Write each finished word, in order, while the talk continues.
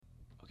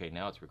Okay,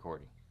 now it's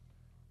recording.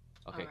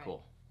 Okay, Alright.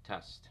 cool.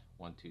 Test.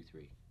 1, 2,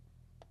 3.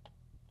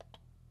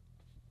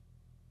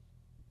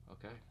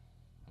 Okay.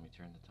 Let me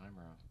turn the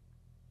timer off.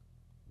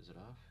 Is it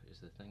off? Is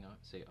the thing off?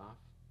 Say off?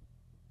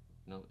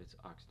 No, it's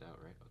oxed out,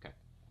 right? Okay.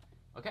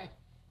 Okay.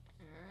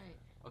 Alright.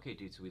 Okay,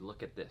 dude, so we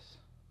look at this.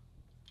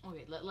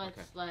 Okay,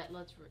 let's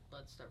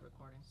start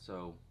recording.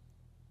 So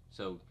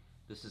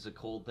this is a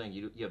cold thing.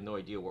 You have no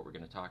idea what we're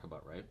going to talk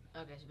about, right?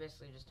 Okay, so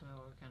basically just tell me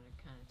what we're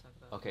kind of talk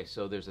about. Okay,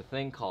 so there's a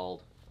thing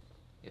called,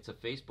 it's a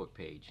Facebook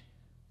page,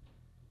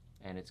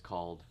 and it's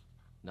called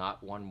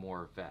Not One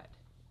More Vet.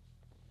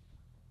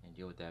 And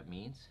you know what that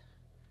means?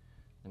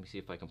 Let me see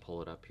if I can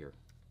pull it up here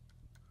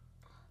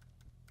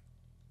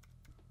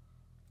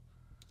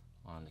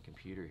on the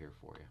computer here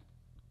for you.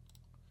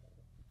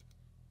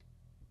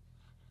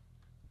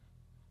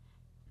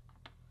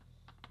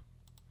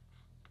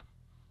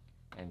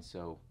 And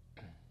so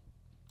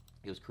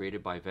it was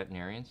created by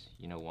veterinarians.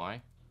 You know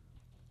why?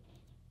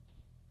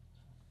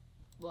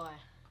 Why?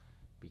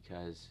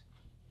 Because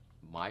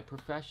my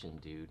profession,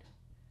 dude,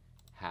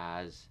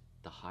 has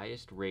the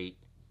highest rate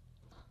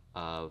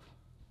of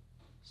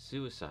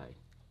suicide.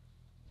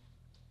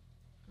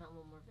 Not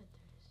one more vet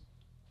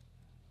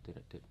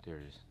there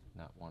is. There's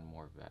not one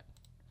more vet.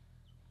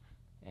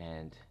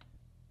 And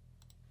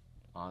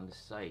on the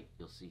site,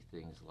 you'll see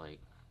things like,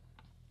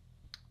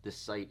 this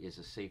site is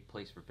a safe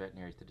place for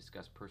veterinarians to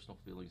discuss personal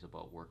feelings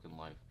about work and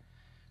life.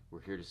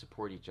 We're here to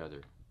support each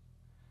other.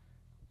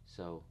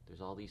 So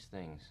there's all these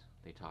things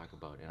they talk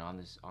about, and on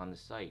the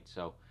site.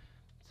 So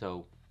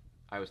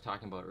I was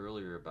talking about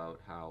earlier about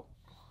how,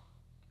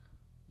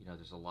 you know,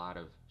 there's a lot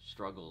of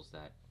struggles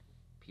that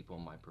people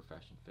in my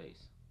profession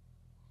face.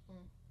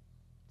 Mm.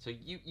 So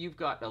you've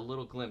got a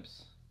little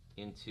glimpse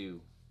into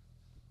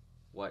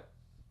what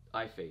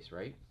I face,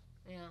 right?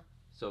 Yeah.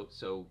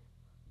 So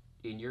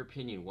in your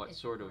opinion, what It's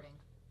sort recording.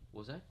 of... What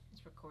was that?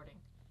 It's recording.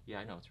 Yeah,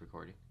 I know it's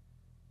recording.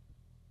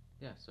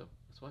 Yeah, so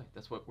that's why.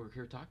 That's what we're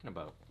here talking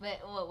about. Wait.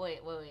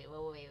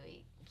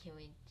 Can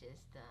we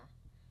just,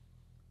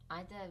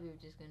 I thought we were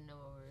just gonna know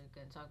what we were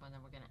gonna talk about, and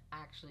then we're gonna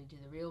actually do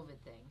the real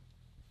vid thing.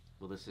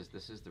 Well, this is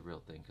the real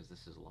thing, because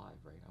this is live,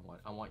 right?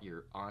 I want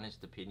your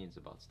honest opinions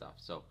about stuff.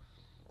 So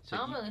I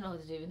don't really know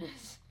what to do with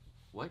this.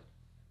 What?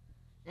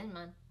 Never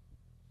mind.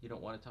 You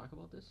don't want to talk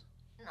about this?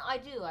 No, I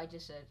do. I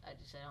just said I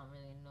don't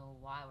really know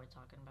why we're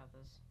talking about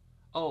this.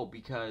 Oh,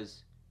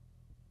 because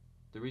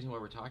the reason why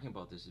we're talking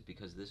about this is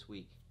because this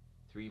week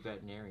 3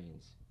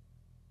 veterinarians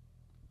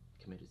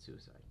committed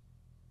suicide,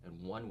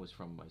 and one was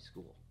from my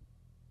school.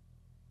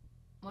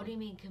 What do you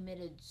mean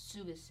committed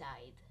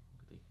suicide?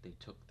 They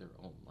took their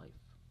own life.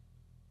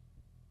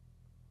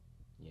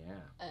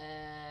 Yeah.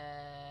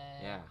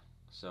 Yeah.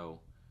 So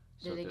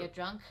Did they get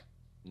drunk?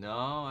 No,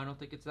 I don't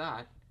think it's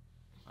that.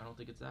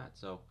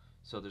 So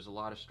there's a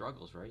lot of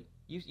struggles, right?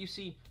 You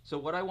see, so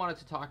what I wanted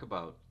to talk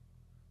about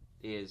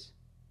is,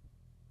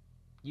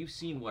 you've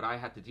seen what I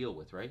had to deal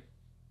with, right?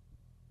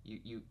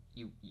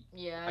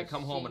 Yeah. I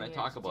come home and I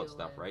talk about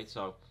stuff, right?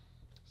 So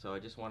I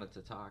just wanted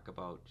to talk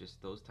about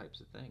just those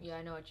types of things. Yeah,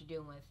 I know what you're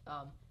doing with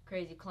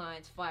crazy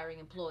clients, firing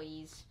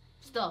employees,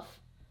 stuff.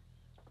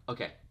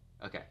 Okay.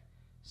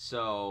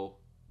 So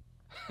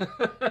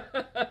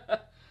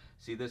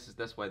see,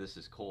 that's why this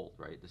is cold,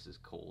 right? This is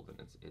cold,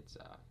 and it's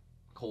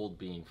cold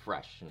being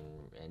fresh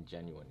and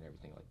genuine and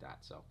everything like that.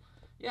 So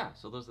yeah,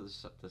 so those are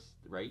the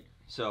right.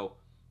 So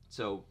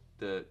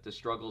the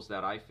struggles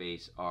that I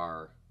face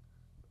are,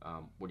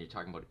 when you're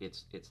talking about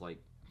it's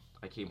like,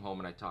 I came home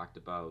and I talked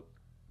about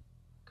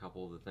a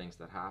couple of the things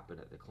that happened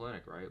at the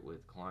clinic, right,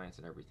 with clients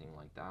and everything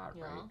like that,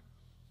 Yeah. right?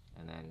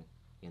 And then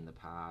in the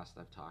past,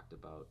 I've talked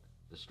about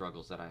the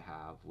struggles that I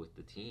have with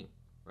the team,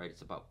 right?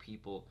 It's about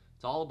people.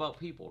 It's all about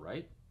people,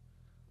 right?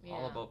 Yeah.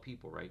 All about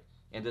people, right?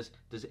 And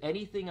does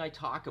anything I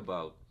talk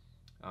about,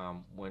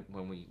 when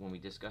we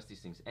discuss these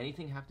things,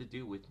 anything have to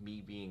do with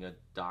me being a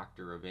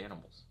doctor of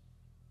animals?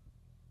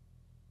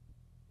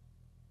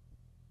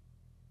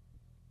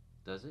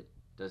 Does it?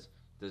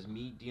 Does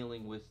me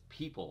dealing with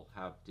people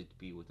have to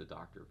be with the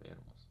doctor of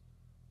animals?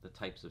 The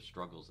types of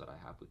struggles that I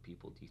have with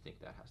people, do you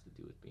think that has to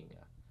do with being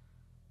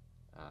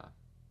a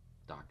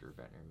doctor of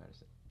veterinary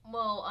medicine?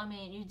 Well, I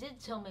mean, you did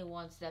tell me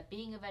once that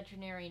being a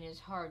veterinarian is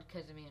hard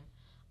because, I mean,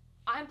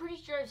 I'm pretty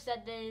sure I've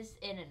said this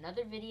in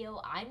another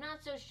video. I'm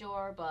not so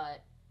sure,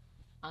 but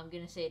I'm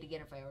going to say it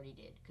again if I already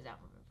did, because I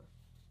don't remember.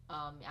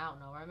 I don't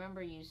know. I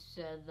remember you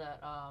said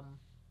that,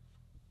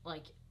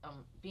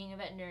 being a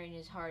veterinarian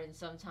is hard, and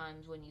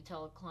sometimes when you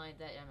tell a client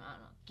that, I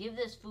don't know, give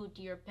this food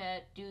to your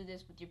pet, do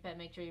this with your pet,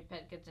 make sure your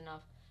pet gets an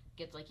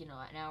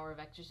hour of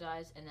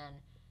exercise, and then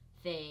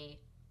they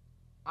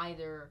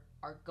either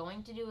are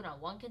going to do it on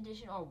one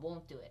condition or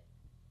won't do it,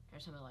 or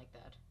something like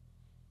that.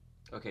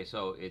 Okay,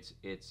 so it's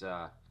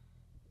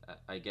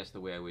I guess the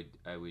way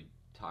I would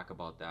talk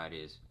about that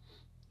is,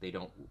 they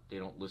don't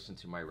listen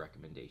to my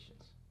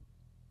recommendations.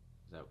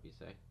 Is that what you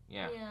say?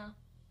 Yeah. Yeah.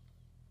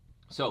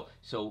 So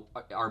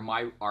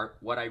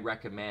what I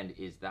recommend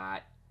is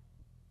that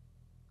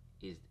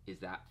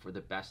for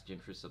the best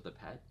interest of the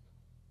pet?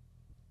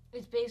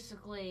 It's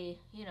basically,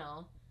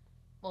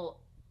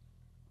 well,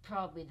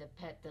 probably the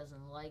pet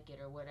doesn't like it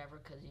or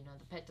whatever, because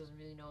the pet doesn't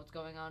really know what's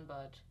going on.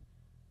 But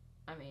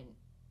I mean,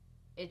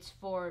 it's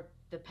for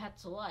the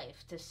pet's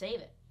life to save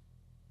it,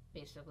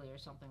 basically, or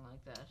something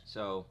like that.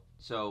 So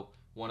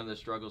one of the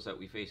struggles that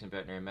we face in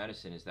veterinary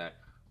medicine is that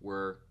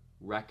we're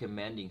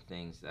recommending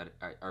things that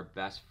are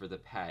best for the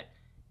pet,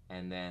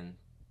 and then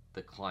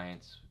the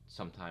clients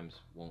sometimes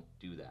won't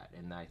do that.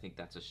 And I think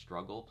that's a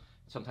struggle.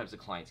 Sometimes the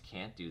clients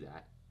can't do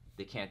that.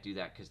 They can't do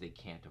that because they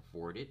can't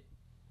afford it.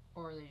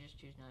 Or they just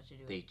choose not to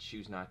do it. They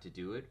choose not to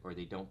do it, or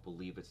they don't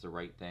believe it's the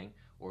right thing.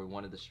 Or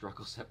one of the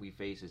struggles that we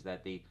face is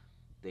that they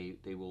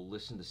will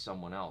listen to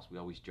someone else. We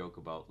always joke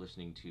about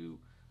listening to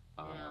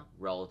a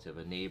relative,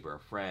 a neighbor, a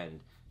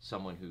friend,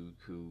 someone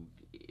who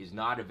is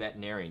not a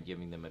veterinarian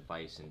giving them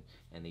advice,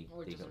 and they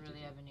or they doesn't don't really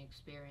do have any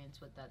experience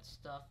with that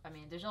stuff. I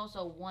mean, there's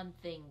also one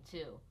thing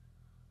too.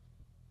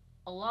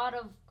 A lot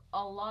of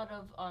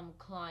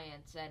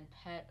clients and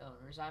pet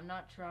owners. I'm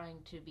not trying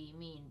to be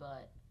mean,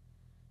 but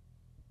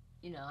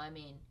I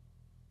mean,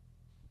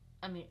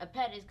 a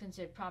pet is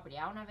considered property.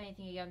 I don't have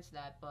anything against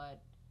that,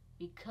 but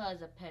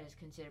because a pet is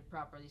considered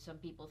property, some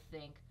people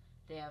think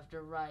they have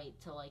the right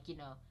to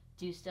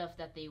do stuff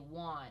that they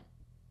want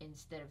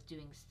instead of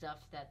doing stuff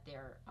that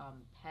their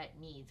pet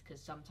needs,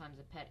 because sometimes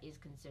a pet is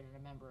considered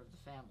a member of the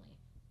family.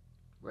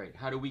 Right.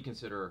 How do we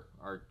consider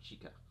our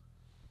Chica?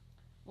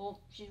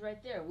 Well, she's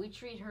right there. We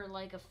treat her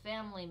like a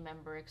family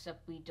member,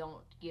 except we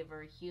don't give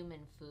her human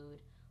food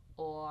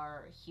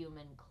or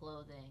human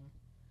clothing,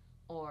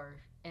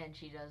 and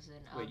she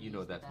doesn't.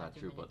 Wait, that's not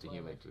true about about the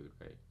human food,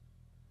 right?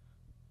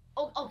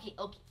 Oh, okay.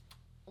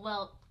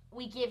 Well,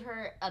 we give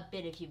her a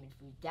bit of human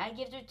food. Dad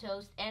gives her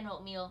toast and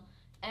oatmeal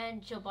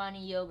and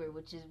Chobani yogurt,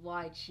 which is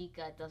why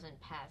Chica doesn't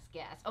pass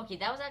gas. Okay,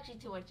 that was actually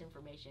too much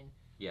information.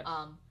 Yes.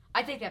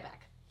 I take that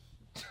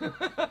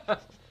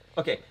back.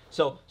 Okay,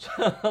 so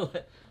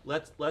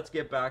let's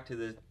get back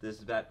to this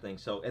vet thing.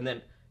 So, and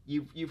then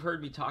you've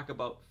heard me talk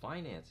about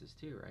finances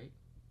too, right?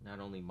 Not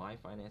only my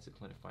finances,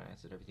 clinic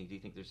finances, everything. Do you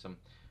think there's some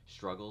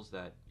struggles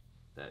that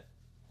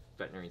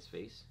veterinarians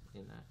face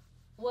in that?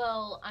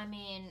 Well, I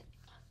mean,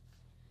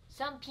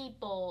 some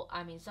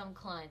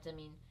clients,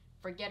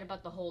 forget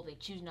about the whole they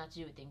choose not to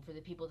do it thing. For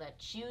the people that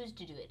choose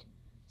to do it,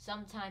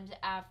 sometimes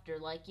after,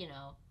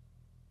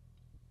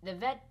 the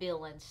vet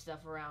bill and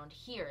stuff around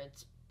here,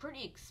 it's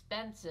pretty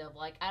expensive.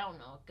 I don't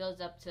know, it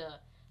goes up to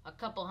a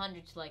couple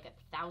hundred to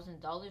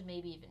 $1,000,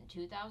 maybe even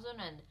 $2,000,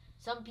 and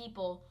some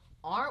people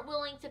aren't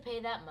willing to pay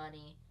that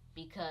money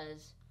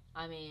because,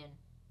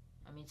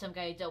 some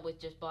guy I dealt with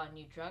just bought a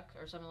new truck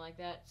or something like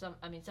that. Some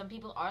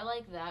people are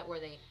like that, where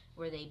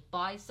they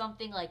buy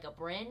something like a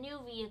brand new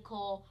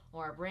vehicle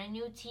or a brand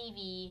new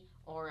TV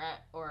or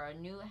a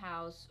new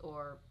house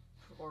or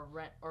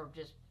rent or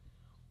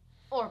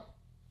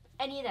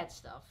any of that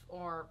stuff.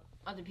 Or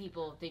other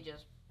people, they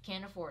just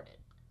can't afford it.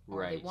 Or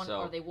right.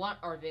 They want,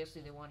 or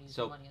basically they want to use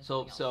the money on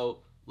something else.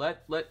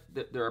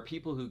 There are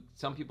people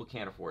some people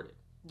can't afford it.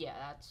 Yeah,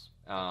 that's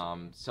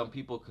some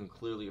people can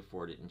clearly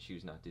afford it and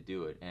choose not to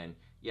do it. And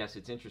yes,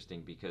 it's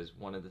interesting because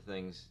one of the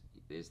things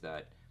is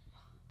that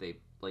they,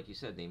 like you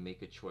said, they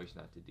make a choice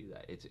not to do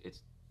that.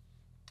 It's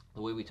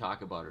the way we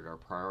talk about it are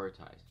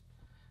prioritized.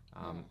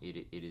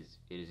 It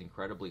is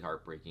incredibly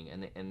heartbreaking,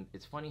 and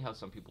it's funny how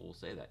some people will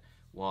say that.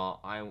 Well,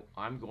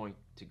 I'm going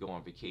to go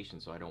on vacation,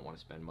 so I don't want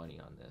to spend money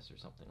on this or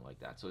something like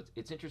that. So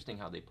it's interesting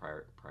how they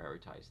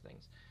prioritize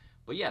things.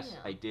 But yes,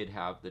 I did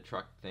have the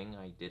truck thing.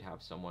 I did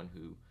have someone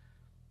who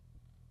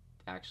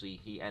actually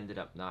he ended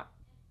up not.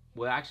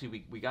 Well,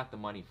 actually, we got the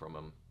money from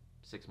him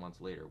 6 months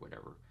later,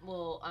 whatever.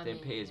 Well,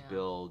 didn't pay his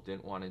bill.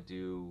 Didn't want to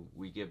do.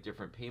 We give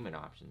different payment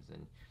options,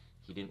 and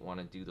he didn't want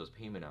to do those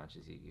payment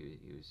options. He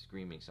was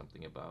screaming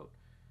something about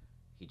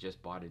he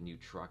just bought a new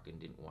truck and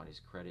didn't want his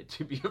credit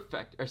to be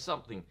affected or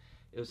something.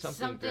 It was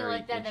something very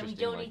like that we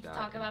don't need to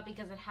talk yeah. about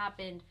because it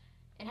happened.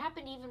 It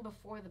happened even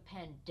before the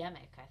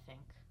pandemic, I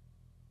think.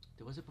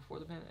 Was it before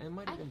the pandemic? It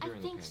might have been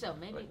during the pandemic.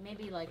 I think so.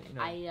 Maybe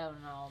I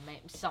don't know,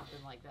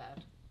 something like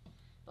that.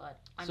 But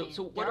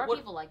so there are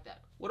people like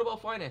that. What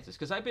about finances?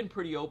 Because I've been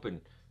pretty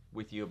open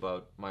with you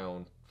about my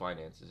own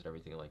finances and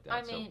everything like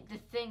that. The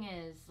thing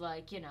is,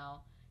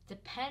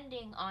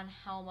 depending on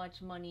how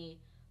much money,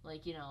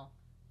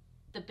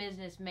 the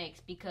business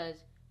makes, because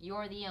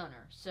you're the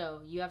owner,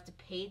 so you have to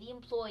pay the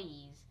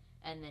employees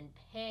and then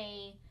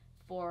pay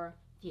for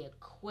the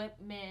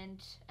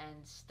equipment and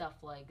stuff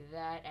like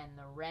that and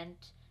the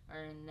rent,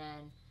 and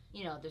then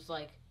there's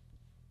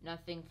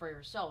nothing for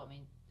yourself.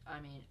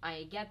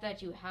 I get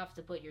that you have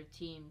to put your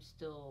team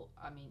still.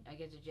 I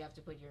get that you have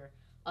to put your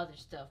other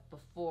stuff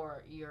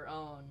before your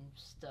own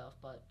stuff,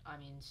 but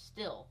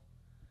still,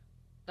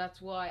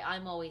 that's why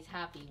I'm always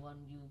happy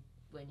when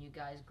you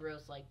guys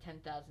gross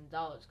 $10,000,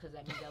 because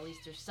that means at least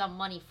there's some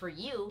money for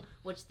you,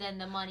 which then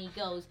the money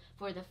goes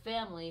for the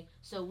family,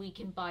 so we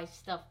can buy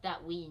stuff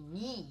that we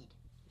need.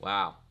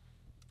 Wow.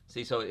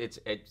 See, so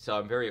so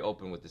I'm very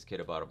open with this kid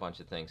about a bunch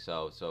of things.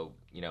 So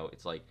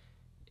it's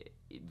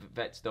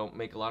vets don't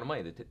make a lot of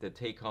money.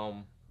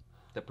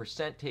 The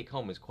percent take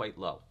home is quite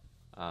low.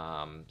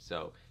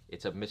 So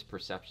it's a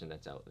misperception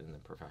that's out in the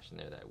profession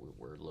there that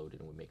we're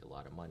loaded and we make a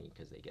lot of money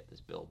because they get this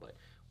bill. But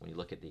when you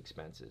look at the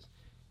expenses,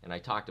 and I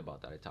talked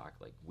about that,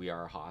 like we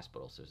are a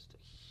hospital, so it's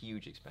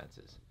huge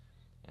expenses,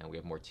 and we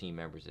have more team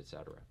members,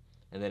 etc.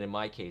 And then in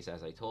my case,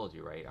 as I told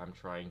you, right, I'm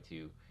trying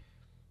to,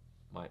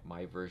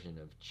 my version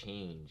of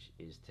change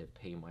is to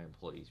pay my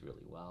employees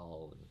really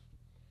well. And,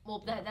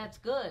 well, that's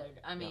good.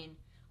 I mean,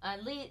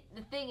 at least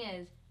the thing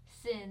is,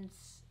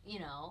 since, you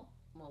know,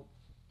 well,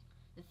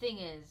 the thing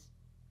is,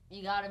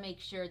 you got to make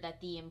sure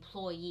that the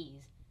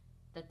employees,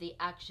 that they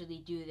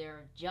actually do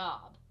their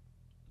job.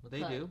 Well,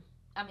 they do.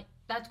 I mean,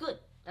 that's good.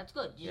 That's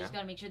good. You just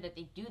got to make sure that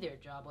they do their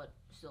job, but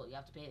still, you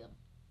have to pay them.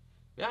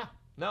 Yeah.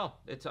 No,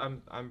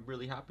 I'm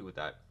really happy with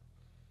that.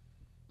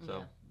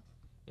 So,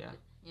 yeah.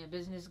 Yeah,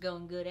 business is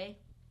going good, eh?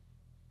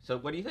 So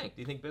what do you think?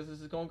 Do you think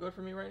business is going good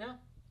for me right now?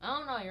 I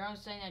don't know. You're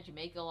always saying that you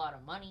make a lot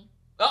of money.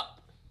 Oh!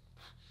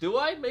 Do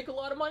I make a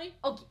lot of money?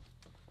 Okay.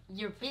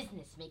 Your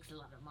business makes a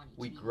lot of money.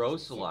 We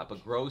gross a lot,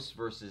 but gross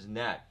versus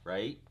net,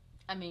 right?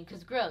 I mean,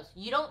 because gross.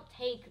 You don't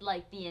take,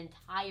 like, the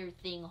entire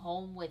thing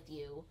home with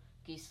you.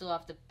 You still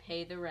have to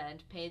pay the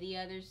rent, pay the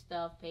other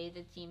stuff, pay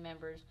the team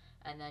members,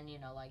 and then, you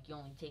know, like, you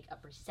only take a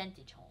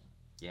percentage home.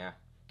 Yeah.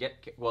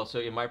 Well, so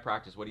in my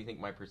practice, what do you think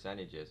my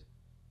percentage is?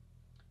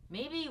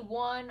 Maybe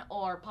 1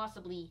 or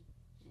possibly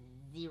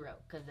 0,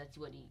 because that's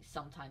what he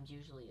sometimes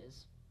usually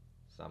is.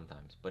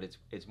 Sometimes, but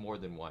it's more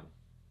than 1,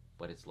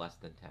 but it's less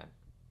than 10.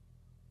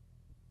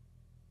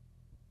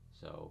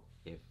 So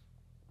if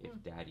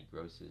Daddy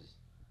grosses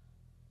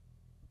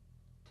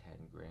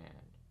 10 grand,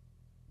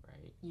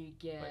 right? You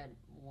get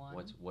 1.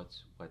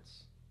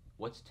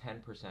 What's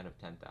 10% of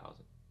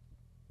 10,000?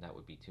 That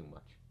would be too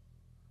much.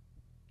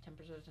 10%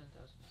 of 10,000.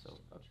 So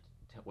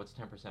what's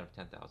 10% of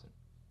 10,000?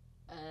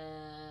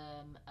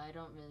 I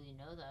don't really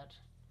know that.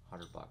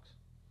 $100.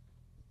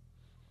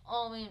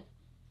 Oh, I mean,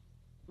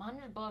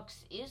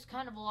 $100 is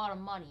kind of a lot of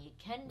money.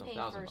 It can pay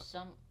for $1,000.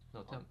 some.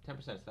 No, 10%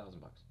 is $1,000.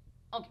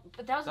 Okay,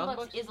 but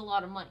 $1,000 is a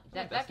lot of money.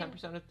 That's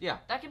 10% of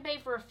That can pay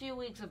for a few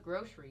weeks of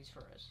groceries for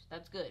us.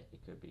 That's good.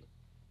 It could be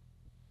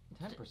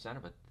 10%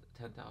 of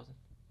 10,000.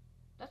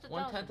 That's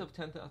 1/10 of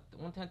 10,000.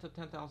 1/10 of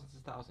 10,000 is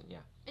 1,000. Yeah.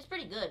 It's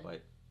pretty good.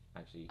 But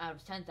actually, out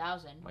of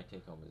 10,000, my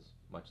take home is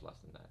much less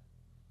than that.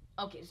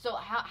 Okay, so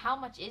how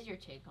much is your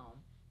take home?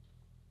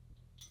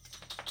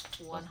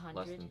 100.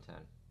 Less than 10.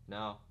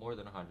 No, more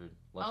than 100.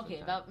 Less than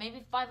 10. About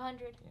maybe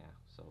 500. Yeah,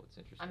 so it's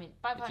interesting. I mean,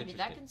 500.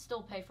 That can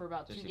still pay for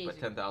about 2 days. But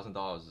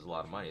 $10,000 is a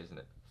lot of money, isn't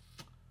it?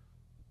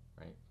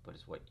 Right. But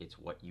it's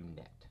what you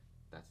net.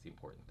 That's the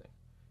important thing.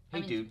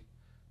 Hey, dude.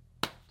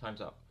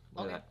 Time's up.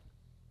 Look at that.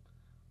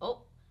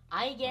 Oh,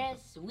 I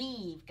guess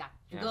we've got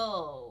to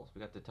go. So we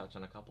got to touch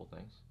on a couple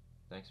things.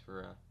 Thanks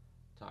for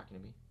talking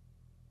to me.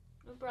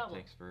 No problem.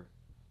 Thanks for.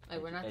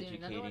 Wait, we're not doing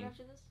another one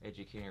after this?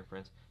 Educating our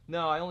friends.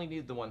 No, I only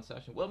needed the one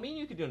session. Well, me and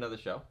you could do another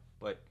show,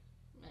 but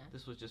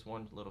this was just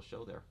one little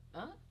show there.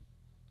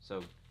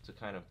 So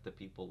kind of the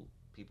people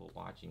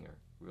watching are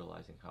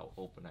realizing how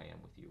open I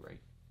am with you, right?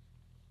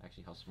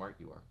 Actually, how smart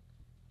you are.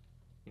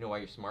 You know why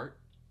you're smart?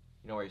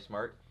 You know why you're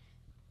smart?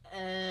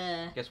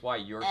 Guess why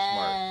you're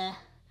smart?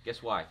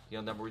 Guess why? You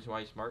know the number reason why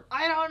you're smart?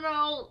 I don't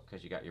know.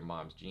 Because you got your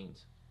mom's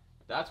genes.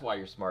 That's why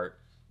you're smart.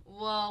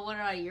 Well, what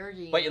about your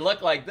genes? But you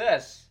look like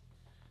this.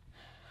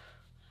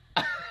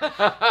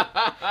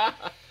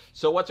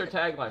 So what's our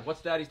tagline?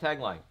 What's Daddy's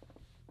tagline?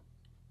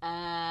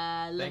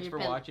 Thanks for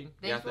watching.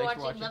 Thanks for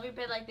watching. Love your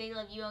pet like they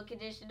love you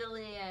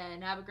unconditionally,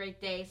 and have a great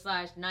day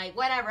 / night.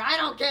 Whatever. I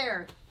don't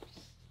care.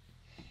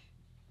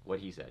 What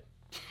he said.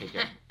 Take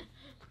care.